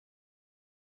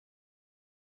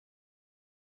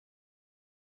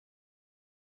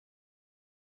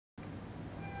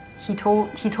He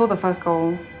told the first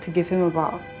girl to give him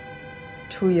about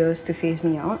 2 years to phase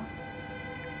me out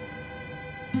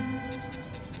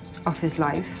of his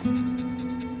life.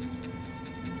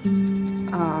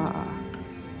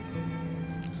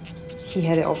 He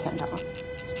had it all planned out.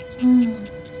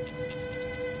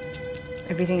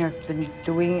 Everything I've been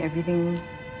doing,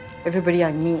 everybody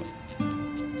I meet,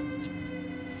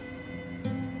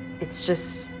 it's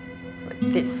just like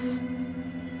this.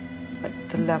 Like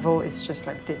the level is just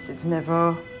like this. It's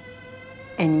never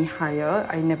any higher.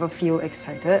 I never feel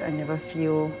excited. I never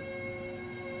feel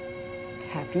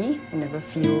happy. I never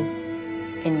feel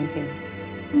anything.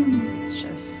 It's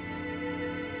just...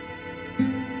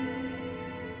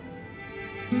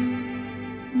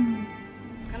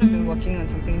 I've been working on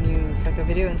something new. It's like a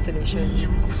video installation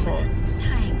of sorts.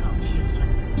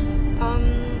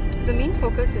 The main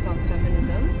focus is on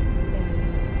feminism,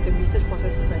 and the research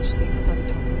process is quite interesting because I'll be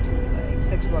talking to like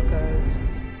sex workers.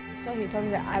 So he told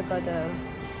me that I got the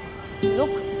look,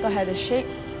 got had a shape.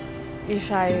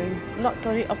 If I not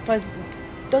totally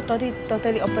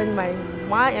open my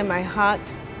mind and my heart,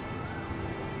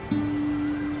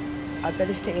 I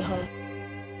better stay home.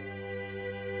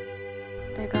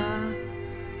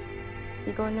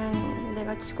 이거는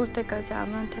내가 죽을 때까지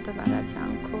아무한테도 말하지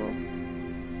않고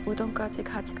무덤까지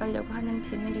가져가려고 하는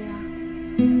비밀이야.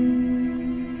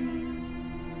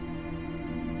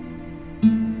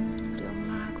 우리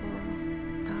엄마하고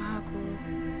나하고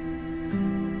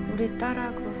우리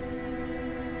딸하고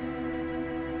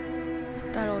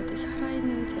그 딸 어디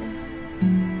살아있는지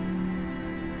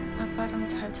아빠랑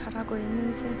잘 자라고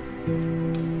있는지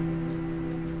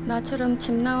나처럼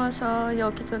집 나와서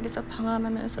여기저기서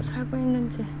방황하면서 살고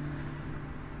있는지